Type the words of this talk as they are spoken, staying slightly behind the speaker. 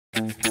So,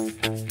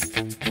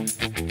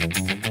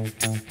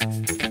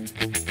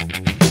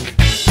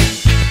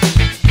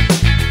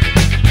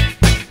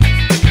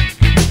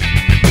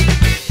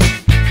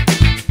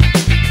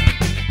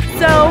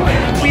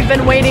 we've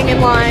been waiting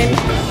in line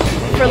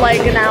for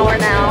like an hour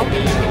now.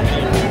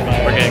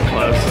 We're getting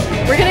close.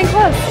 We're getting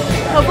close.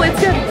 Hopefully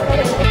it's good.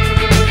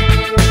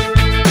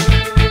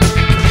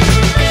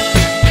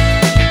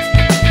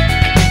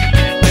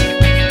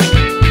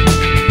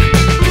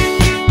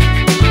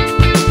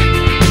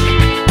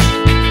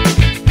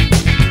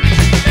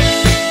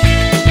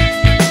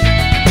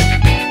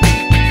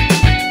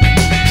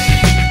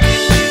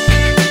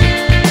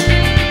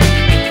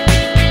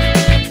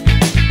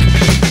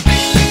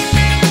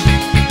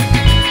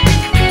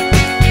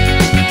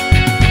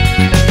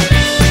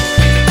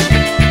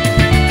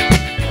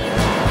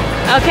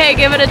 Okay,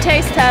 give it a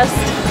taste test.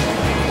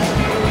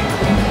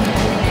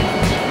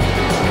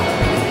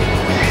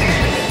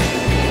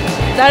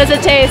 That is a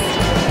taste.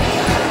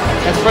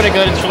 It's pretty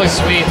good. It's really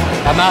sweet.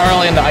 I'm not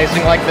really into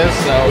icing like this,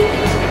 so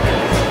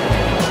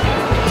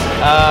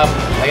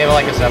I gave it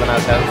like a 7 out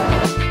of 10.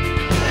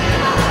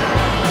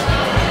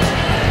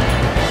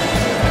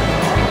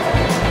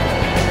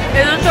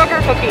 It's a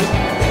sugar cookie.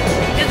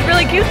 It's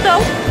really cute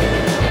though.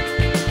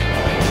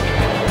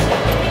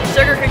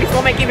 Sugar cookies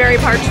will make you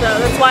very parched though.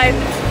 That's why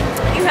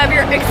you have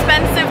your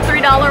expensive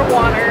 $3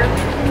 water.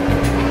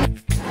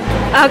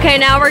 Okay,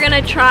 now we're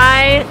gonna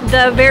try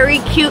the very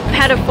cute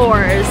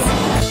Petit-Fours.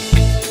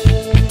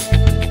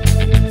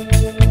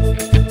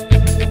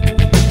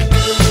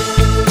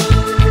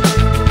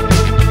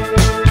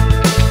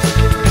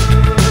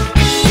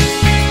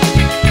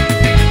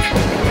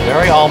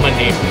 Very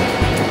almondy.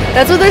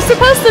 That's what they're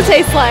supposed to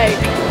taste like.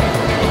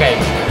 Okay,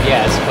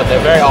 yes, but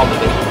they're very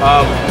almondy.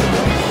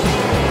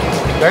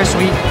 Very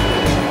sweet.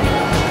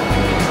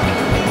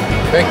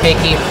 Very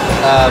cakey.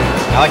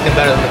 I like them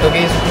better than the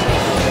cookies.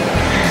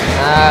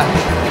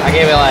 I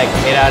gave it like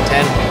 8 out of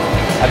 10.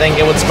 I think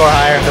it would score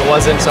higher if it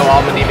wasn't so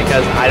almondy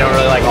because I don't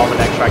really like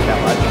almond extract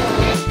that much.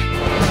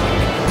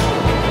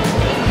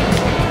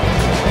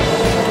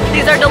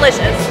 These are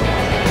delicious.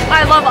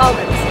 I love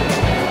almonds.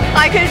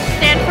 I could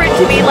stand for it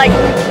to be like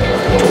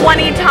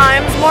 20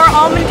 times more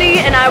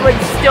almondy and I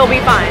would still be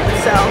fine,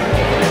 so.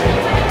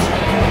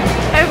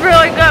 It's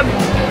really good.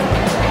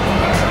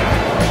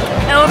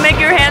 It will make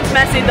your hands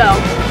messy though.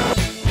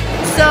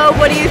 So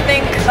what do you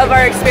think of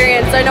our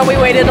experience? I know we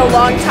waited a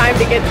long time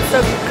to get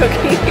some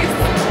cookies.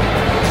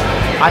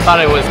 I thought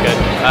it was good.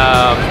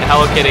 The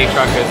Hello Kitty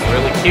truck is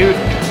really cute.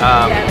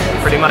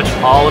 Pretty much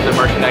all of the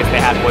merchandise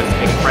they had was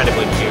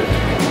incredibly cute.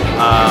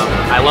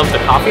 I love the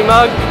coffee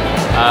mug.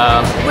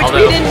 Which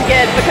we didn't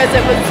get because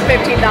it was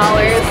 $15.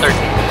 $13.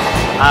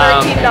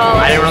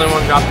 I didn't really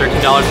want to drop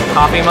 $13 for a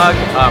coffee mug.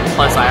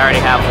 Plus I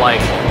already have like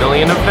a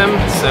million of them,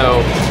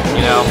 so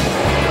you know.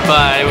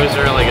 But it was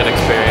a really good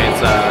experience.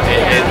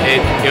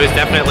 It was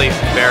definitely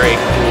very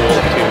cool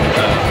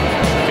to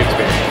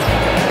experience.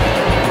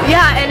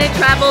 Yeah, and it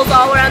travels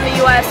all around the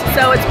US,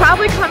 so it's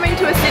probably coming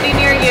to a city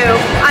near you.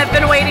 I've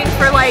been waiting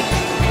for like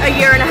a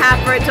year and a half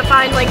for it to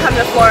finally come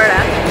to Florida,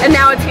 and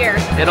now it's here.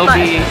 It'll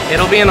be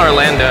in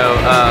Orlando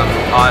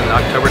on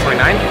October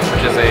 29th,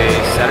 which is a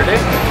Saturday.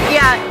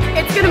 Yeah,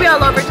 it's gonna be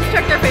all over. Just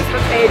check their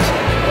Facebook page.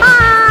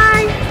 Bye!